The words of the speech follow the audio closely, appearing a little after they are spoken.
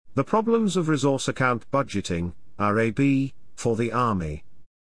The problems of resource account budgeting, RAB, for the Army.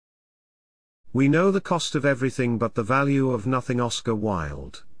 We know the cost of everything but the value of nothing. Oscar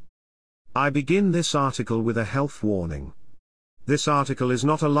Wilde. I begin this article with a health warning. This article is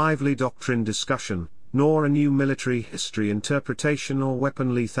not a lively doctrine discussion, nor a new military history interpretation or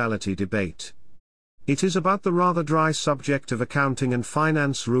weapon lethality debate. It is about the rather dry subject of accounting and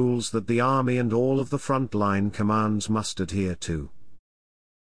finance rules that the Army and all of the frontline commands must adhere to.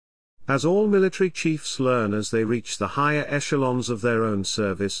 As all military chiefs learn as they reach the higher echelons of their own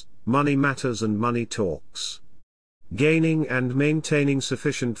service, money matters and money talks. Gaining and maintaining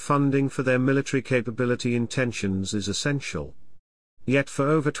sufficient funding for their military capability intentions is essential. Yet for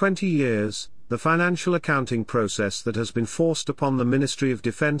over 20 years, the financial accounting process that has been forced upon the Ministry of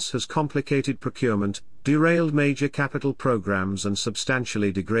Defense has complicated procurement, derailed major capital programs and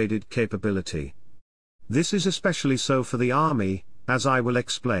substantially degraded capability. This is especially so for the Army, as I will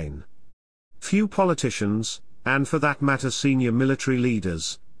explain. Few politicians, and for that matter senior military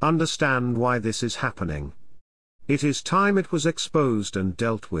leaders, understand why this is happening. It is time it was exposed and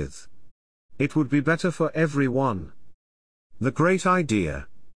dealt with. It would be better for everyone. The great idea.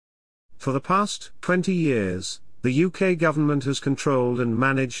 For the past 20 years, the UK government has controlled and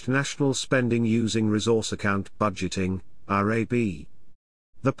managed national spending using resource account budgeting, RAB.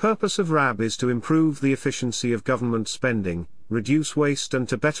 The purpose of RAB is to improve the efficiency of government spending, reduce waste and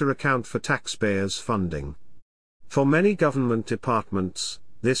to better account for taxpayers' funding. For many government departments,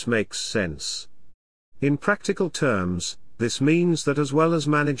 this makes sense. In practical terms, this means that as well as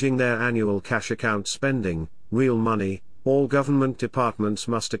managing their annual cash account spending, real money, all government departments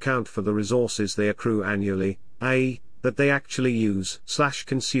must account for the resources they accrue annually, i.e., that they actually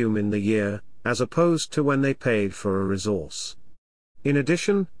use/consume in the year, as opposed to when they paid for a resource. In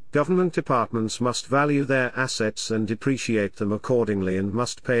addition, government departments must value their assets and depreciate them accordingly and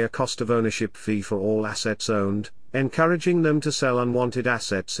must pay a cost of ownership fee for all assets owned, encouraging them to sell unwanted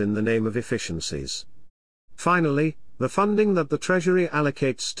assets in the name of efficiencies. Finally, the funding that the Treasury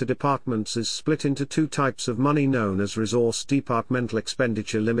allocates to departments is split into two types of money known as Resource Departmental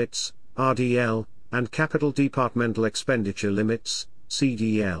Expenditure Limits, RDL, and Capital Departmental Expenditure Limits,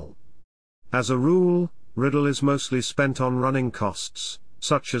 CDL. As a rule, RDL is mostly spent on running costs,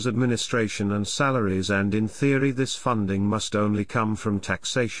 such as administration and salaries, and in theory this funding must only come from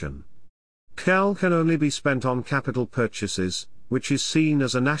taxation. CAL can only be spent on capital purchases, which is seen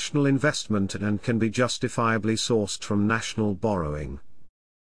as a national investment and can be justifiably sourced from national borrowing.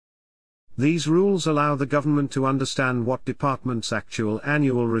 These rules allow the government to understand what departments' actual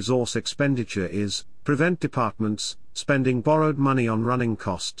annual resource expenditure is, prevent departments spending borrowed money on running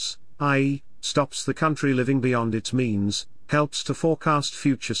costs, i.e., stops the country living beyond its means, helps to forecast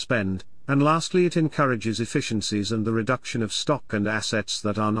future spend, and lastly it encourages efficiencies and the reduction of stock and assets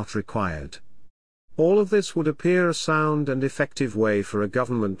that are not required. All of this would appear a sound and effective way for a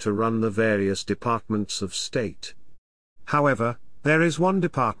government to run the various departments of state. However, there is one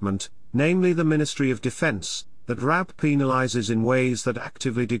department, namely the Ministry of Defense, that RAB penalizes in ways that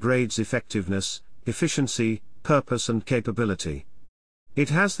actively degrades effectiveness, efficiency, purpose and capability. It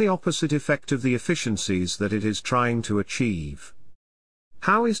has the opposite effect of the efficiencies that it is trying to achieve.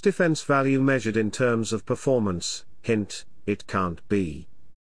 How is defense value measured in terms of performance? Hint, it can't be.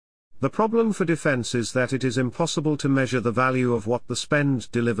 The problem for defense is that it is impossible to measure the value of what the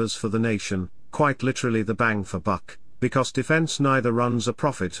spend delivers for the nation, quite literally the bang for buck, because defense neither runs a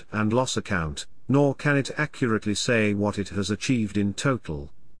profit and loss account, nor can it accurately say what it has achieved in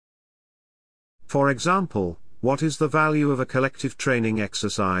total. For example, what is the value of a collective training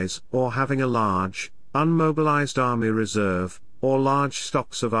exercise, or having a large, unmobilized army reserve, or large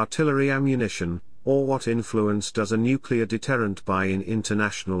stocks of artillery ammunition, or what influence does a nuclear deterrent buy in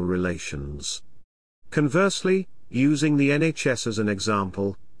international relations? Conversely, using the NHS as an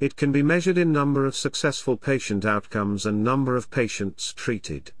example, it can be measured in number of successful patient outcomes and number of patients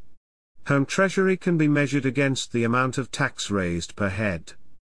treated. Home Treasury can be measured against the amount of tax raised per head.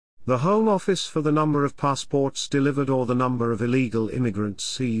 The Home Office for the number of passports delivered or the number of illegal immigrants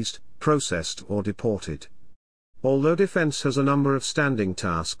seized, processed or deported. Although defense has a number of standing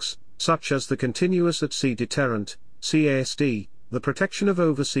tasks, such as the Continuous at Sea Deterrent, CASD, the protection of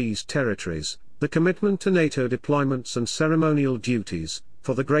overseas territories, the commitment to NATO deployments and ceremonial duties,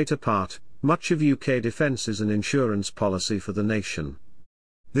 for the greater part, much of UK defence is an insurance policy for the nation.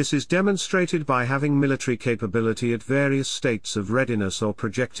 This is demonstrated by having military capability at various states of readiness or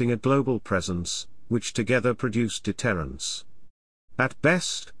projecting a global presence, which together produce deterrence. At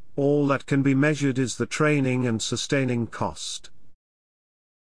best, all that can be measured is the training and sustaining cost.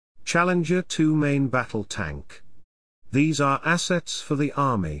 Challenger 2 main battle tank. These are assets for the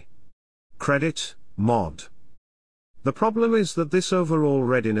Army. Credit, mod. The problem is that this overall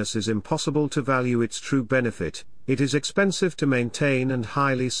readiness is impossible to value its true benefit, it is expensive to maintain and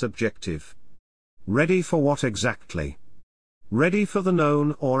highly subjective. Ready for what exactly? Ready for the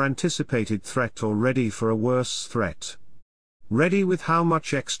known or anticipated threat, or ready for a worse threat? Ready with how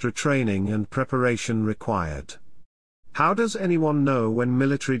much extra training and preparation required? How does anyone know when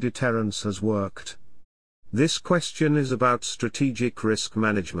military deterrence has worked? This question is about strategic risk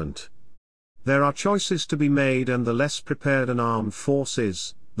management. There are choices to be made, and the less prepared an armed force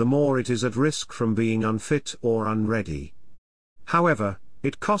is, the more it is at risk from being unfit or unready. However,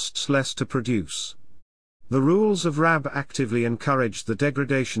 it costs less to produce. The rules of RAB actively encourage the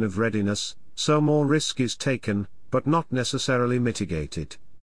degradation of readiness, so more risk is taken, but not necessarily mitigated.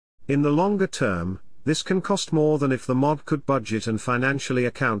 In the longer term, this can cost more than if the mod could budget and financially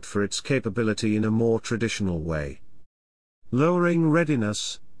account for its capability in a more traditional way. Lowering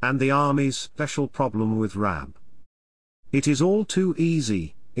readiness, and the Army's special problem with RAB. It is all too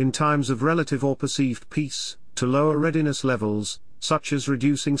easy, in times of relative or perceived peace, to lower readiness levels, such as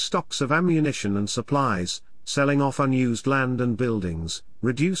reducing stocks of ammunition and supplies, selling off unused land and buildings,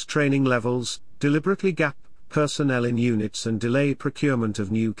 reduce training levels, deliberately gap personnel in units, and delay procurement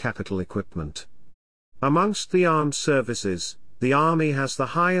of new capital equipment. Amongst the armed services, the Army has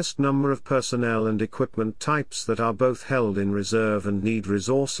the highest number of personnel and equipment types that are both held in reserve and need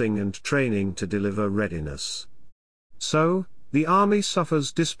resourcing and training to deliver readiness. So, the Army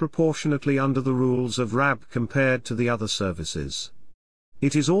suffers disproportionately under the rules of RAB compared to the other services.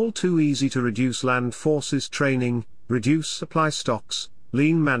 It is all too easy to reduce land forces training, reduce supply stocks,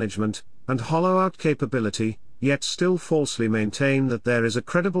 lean management, and hollow out capability, yet still falsely maintain that there is a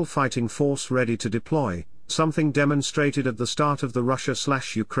credible fighting force ready to deploy, something demonstrated at the start of the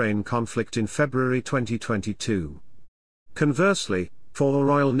Russia-Ukraine conflict in February 2022. Conversely, for the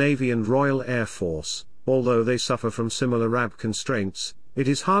Royal Navy and Royal Air Force, although they suffer from similar RAB constraints, it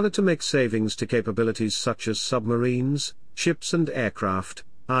is harder to make savings to capabilities such as submarines, ships and aircraft,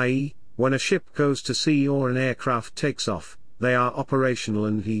 i.e., when a ship goes to sea or an aircraft takes off, they are operational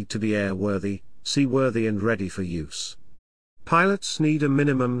and need to be airworthy, seaworthy and ready for use. Pilots need a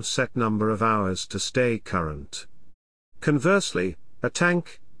minimum set number of hours to stay current. Conversely, a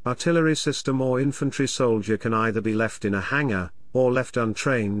tank, artillery system or infantry soldier can either be left in a hangar, or left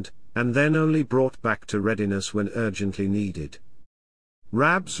untrained, and then only brought back to readiness when urgently needed.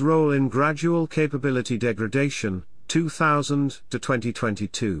 RAB's role in gradual capability degradation, 2000 to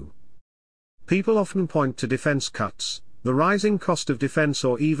 2022. People often point to defense cuts, the rising cost of defense,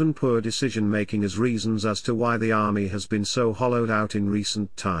 or even poor decision-making as reasons as to why the Army has been so hollowed out in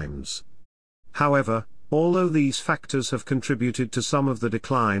recent times. However, although these factors have contributed to some of the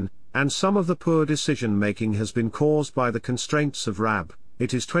decline, and some of the poor decision-making has been caused by the constraints of RAB,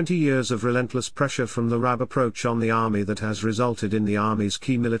 it is 20 years of relentless pressure from the RAB approach on the Army that has resulted in the Army's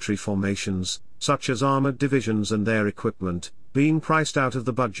key military formations, such as armored divisions and their equipment, being priced out of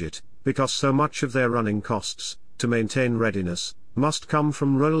the budget, because so much of their running costs, to maintain readiness, must come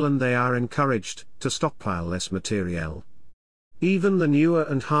from rural, and they are encouraged to stockpile less materiel. Even the newer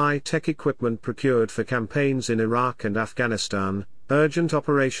and high-tech equipment procured for campaigns in Iraq and Afghanistan, urgent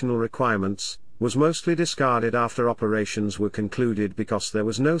operational requirements, was mostly discarded after operations were concluded because there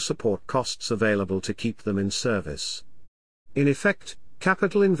was no support costs available to keep them in service. In effect,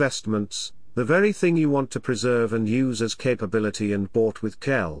 capital investments, the very thing you want to preserve and use as capability and bought with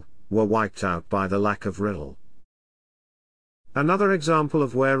CEL, were wiped out by the lack of RIL. Another example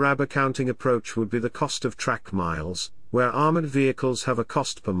of where RAB accounting approach would be the cost of track miles, where armored vehicles have a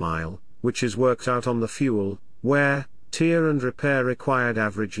cost per mile, which is worked out on the fuel, wear, tear and repair required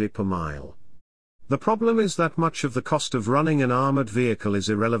averagely per mile. The problem is that much of the cost of running an armored vehicle is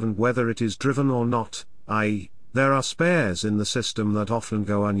irrelevant whether it is driven or not, i.e., there are spares in the system that often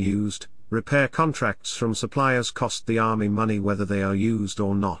go unused, repair contracts from suppliers cost the Army money whether they are used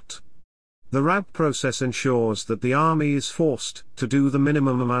or not. The RAB process ensures that the Army is forced to do the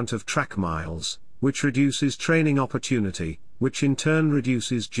minimum amount of track miles, which reduces training opportunity, which in turn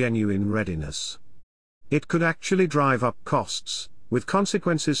reduces genuine readiness. It could actually drive up costs, with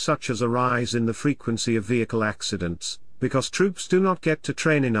consequences such as a rise in the frequency of vehicle accidents, because troops do not get to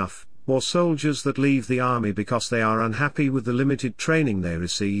train enough, or soldiers that leave the Army because they are unhappy with the limited training they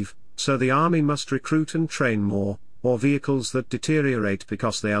receive, so the Army must recruit and train more, or vehicles that deteriorate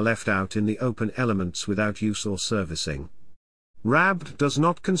because they are left out in the open elements without use or servicing. RAB does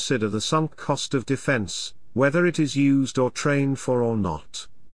not consider the sunk cost of defense, whether it is used or trained for or not.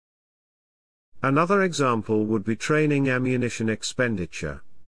 Another example would be training ammunition expenditure.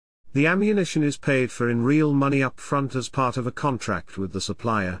 The ammunition is paid for in real money up front as part of a contract with the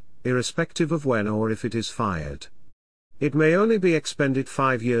supplier, irrespective of when or if it is fired. It may only be expended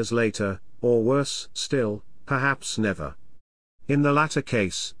 5 years later, or worse still, perhaps never. In the latter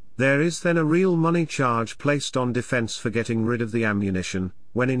case, there is then a real money charge placed on defense for getting rid of the ammunition,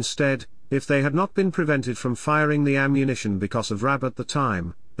 when instead, if they had not been prevented from firing the ammunition because of RAB at the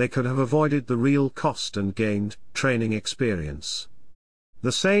time, they could have avoided the real cost and gained training experience.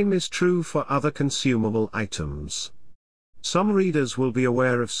 The same is true for other consumable items. Some readers will be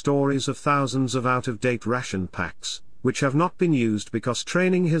aware of stories of thousands of out-of-date ration packs, which have not been used because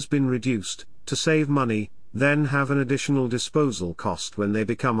training has been reduced, to save money, then have an additional disposal cost when they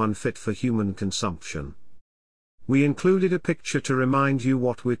become unfit for human consumption. We included a picture to remind you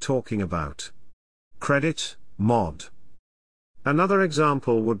what we're talking about. Credit, mod. Another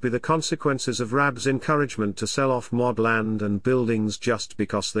example would be the consequences of RAB's encouragement to sell off mod land and buildings just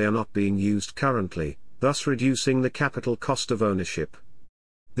because they are not being used currently, thus reducing the capital cost of ownership.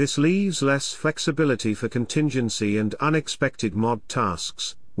 This leaves less flexibility for contingency and unexpected mod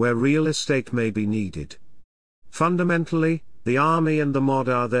tasks, where real estate may be needed. Fundamentally, the Army and the mod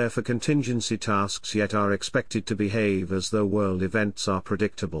are there for contingency tasks yet are expected to behave as though world events are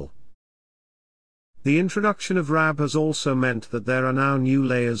predictable. The introduction of RAB has also meant that there are now new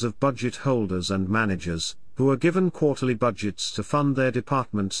layers of budget holders and managers, who are given quarterly budgets to fund their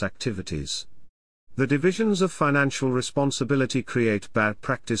department's activities. The divisions of financial responsibility create bad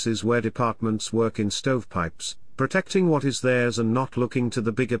practices where departments work in stovepipes, protecting what is theirs and not looking to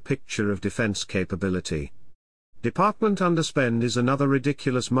the bigger picture of defense capability. Department underspend is another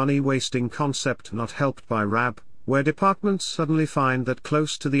ridiculous money-wasting concept not helped by RAB, where departments suddenly find that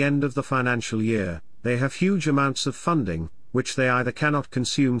close to the end of the financial year, they have huge amounts of funding, which they either cannot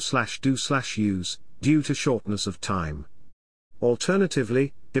consume/do/use, due to shortness of time.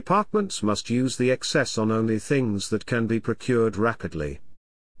 Alternatively, departments must use the excess on only things that can be procured rapidly.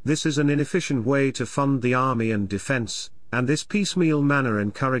 This is an inefficient way to fund the Army and defense, and this piecemeal manner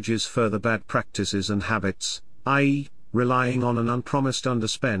encourages further bad practices and habits, i.e., relying on an unpromised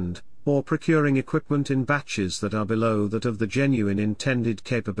underspend, or procuring equipment in batches that are below that of the genuine intended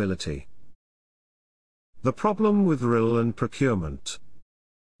capability. The problem with RIL and procurement.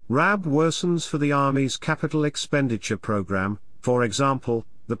 RAB worsens for the Army's capital expenditure program, for example,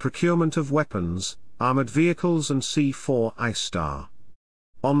 the procurement of weapons, armored vehicles and C4I-STAR.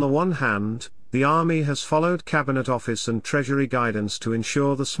 On the one hand, the Army has followed Cabinet Office and Treasury guidance to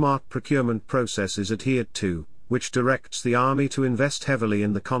ensure the smart procurement process is adhered to, which directs the Army to invest heavily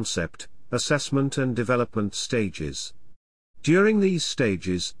in the concept, assessment and development stages. During these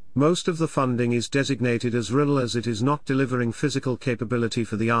stages, most of the funding is designated as RIL as it is not delivering physical capability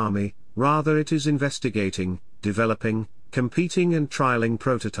for the Army, rather it is investigating, developing, competing and trialing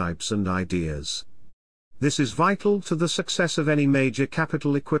prototypes and ideas. This is vital to the success of any major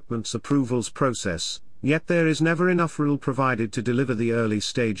capital equipment's approvals process, yet there is never enough RIL provided to deliver the early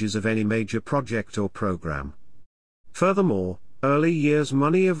stages of any major project or program. Furthermore, early years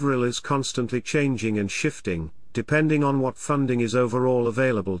money of RIL is constantly changing and shifting, depending on what funding is overall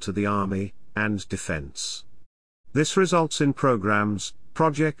available to the Army and defense. This results in programs,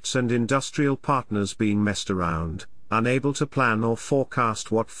 projects and industrial partners being messed around, unable to plan or forecast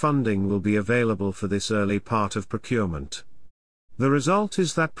what funding will be available for this early part of procurement. The result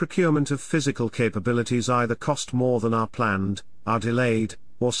is that procurement of physical capabilities either cost more than are planned, are delayed,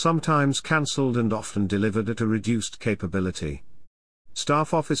 or sometimes cancelled and often delivered at a reduced capability.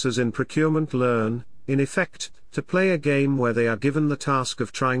 Staff officers in procurement learn, in effect, to play a game where they are given the task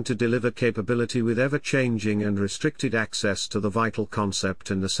of trying to deliver capability with ever-changing and restricted access to the vital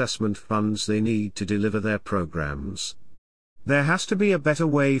concept and assessment funds they need to deliver their programs. There has to be a better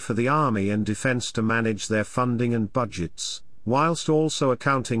way for the Army and Defense to manage their funding and budgets, whilst also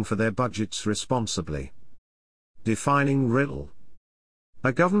accounting for their budgets responsibly. Defining RIL.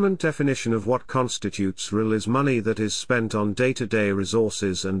 A government definition of what constitutes RIL is money that is spent on day-to-day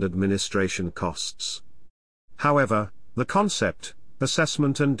resources and administration costs. However, the concept,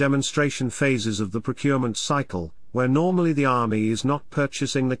 assessment and demonstration phases of the procurement cycle, where normally the Army is not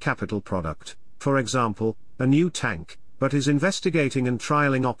purchasing the capital product, for example, a new tank, but is investigating and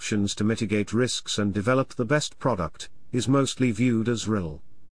trialing options to mitigate risks and develop the best product, is mostly viewed as RIL.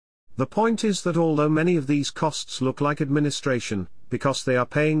 The point is that although many of these costs look like administration, because they are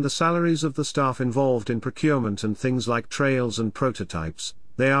paying the salaries of the staff involved in procurement and things like trails and prototypes,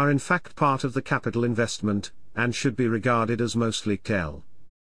 they are in fact part of the capital investment, and should be regarded as mostly CAL.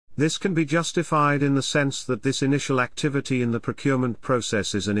 This can be justified in the sense that this initial activity in the procurement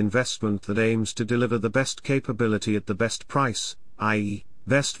process is an investment that aims to deliver the best capability at the best price, i.e.,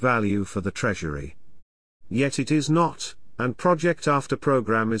 best value for the Treasury. Yet it is not, and project after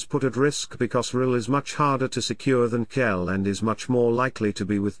program is put at risk because RIL is much harder to secure than KEL and is much more likely to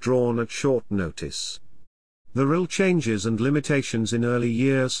be withdrawn at short notice. The RIL changes and limitations in early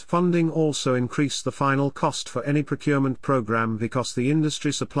years funding also increase the final cost for any procurement program because the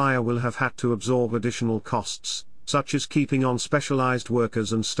industry supplier will have had to absorb additional costs, such as keeping on specialized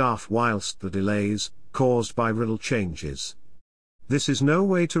workers and staff whilst the delays, caused by RIL changes. This is no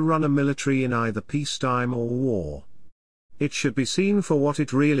way to run a military in either peacetime or war. It should be seen for what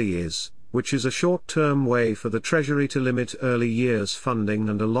it really is, which is a short-term way for the Treasury to limit early years funding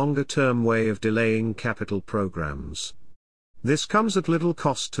and a longer-term way of delaying capital programs. This comes at little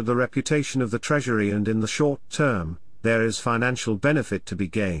cost to the reputation of the Treasury, and in the short term, there is financial benefit to be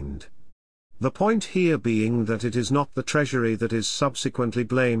gained. The point here being that it is not the Treasury that is subsequently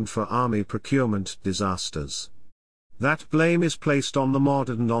blamed for Army procurement disasters. That blame is placed on the MOD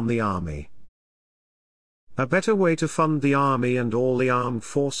and on the Army. A better way to fund the Army and all the armed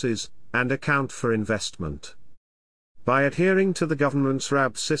forces, and account for investment. By adhering to the government's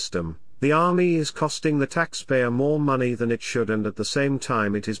RAB system, the Army is costing the taxpayer more money than it should, and at the same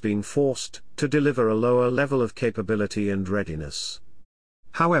time it is being forced to deliver a lower level of capability and readiness.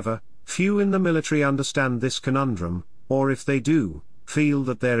 However, few in the military understand this conundrum, or if they do, feel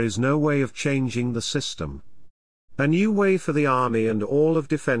that there is no way of changing the system. A new way for the Army and all of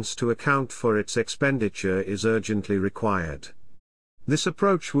defense to account for its expenditure is urgently required. This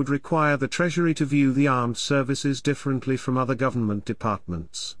approach would require the Treasury to view the armed services differently from other government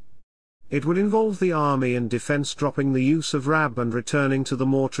departments. It would involve the Army and Defense dropping the use of RAB and returning to the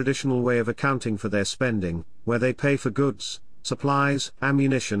more traditional way of accounting for their spending, where they pay for goods, supplies,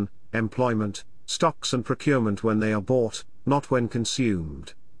 ammunition, employment, stocks and procurement when they are bought, not when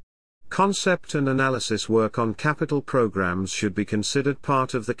consumed. Concept and analysis work on capital programs should be considered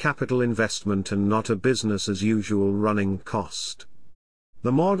part of the capital investment and not a business-as-usual running cost.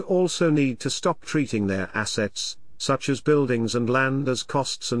 The MOD also need to stop treating their assets, such as buildings and land, as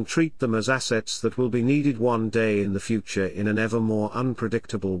costs and treat them as assets that will be needed one day in the future in an ever more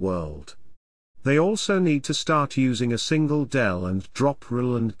unpredictable world. They also need to start using a single DEL and drop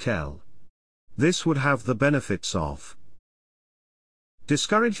RIL and KEL. This would have the benefits of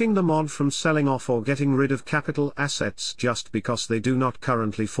discouraging the MOD from selling off or getting rid of capital assets just because they do not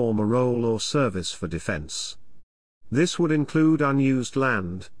currently form a role or service for defense. This would include unused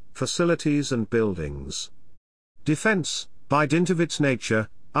land, facilities and buildings. Defense, by dint of its nature,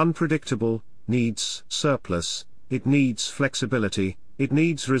 unpredictable, needs surplus, it needs flexibility, it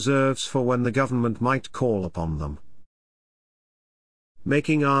needs reserves for when the government might call upon them.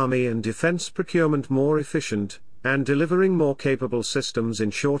 Making Army and Defense procurement more efficient, and delivering more capable systems in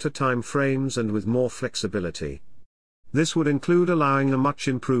shorter time frames and with more flexibility. This would include allowing a much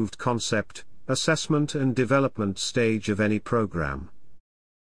improved concept, assessment and development stage of any program.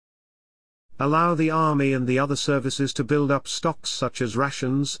 Allow the Army and the other services to build up stocks such as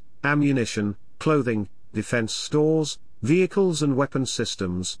rations, ammunition, clothing, defense stores, vehicles and weapon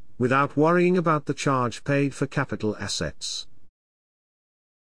systems, without worrying about the charge paid for capital assets.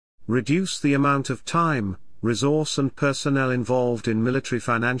 Reduce the amount of time, resource and personnel involved in military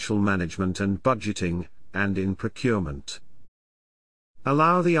financial management and budgeting, and in procurement.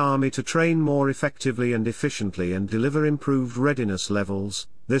 Allow the Army to train more effectively and efficiently and deliver improved readiness levels.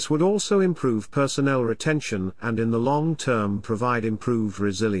 This would also improve personnel retention and in the long term provide improved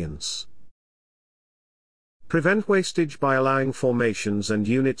resilience. Prevent wastage by allowing formations and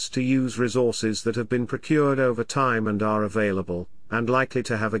units to use resources that have been procured over time and are available, and likely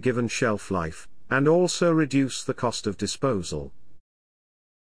to have a given shelf life, and also reduce the cost of disposal.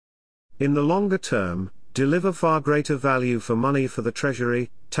 In the longer term, deliver far greater value for money for the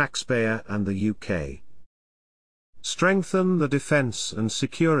Treasury, taxpayer and the UK. Strengthen the defence and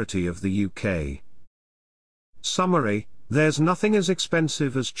security of the UK. Summary: there's nothing as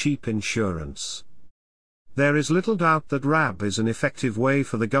expensive as cheap insurance. There is little doubt that RAB is an effective way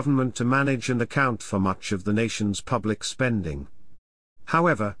for the government to manage and account for much of the nation's public spending.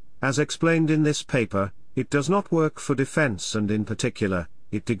 However, as explained in this paper, it does not work for defence, and in particular,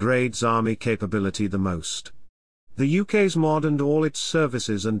 it degrades Army capability the most. The UK's MOD and all its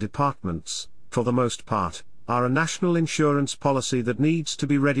services and departments, for the most part, are a national insurance policy that needs to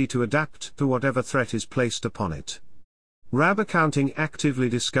be ready to adapt to whatever threat is placed upon it. RAB accounting actively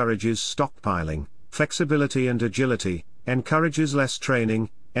discourages stockpiling, flexibility and agility, encourages less training,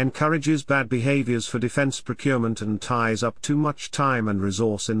 encourages bad behaviors for defense procurement and ties up too much time and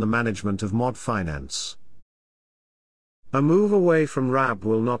resource in the management of MOD finance. A move away from RAB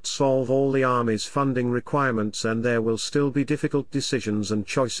will not solve all the Army's funding requirements, and there will still be difficult decisions and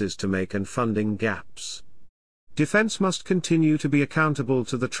choices to make and funding gaps. Defence must continue to be accountable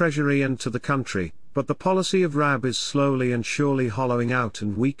to the Treasury and to the country, but the policy of RAB is slowly and surely hollowing out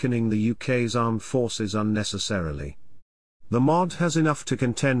and weakening the UK's armed forces unnecessarily. The MOD has enough to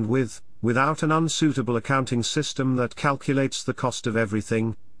contend with, without an unsuitable accounting system that calculates the cost of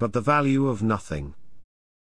everything, but the value of nothing.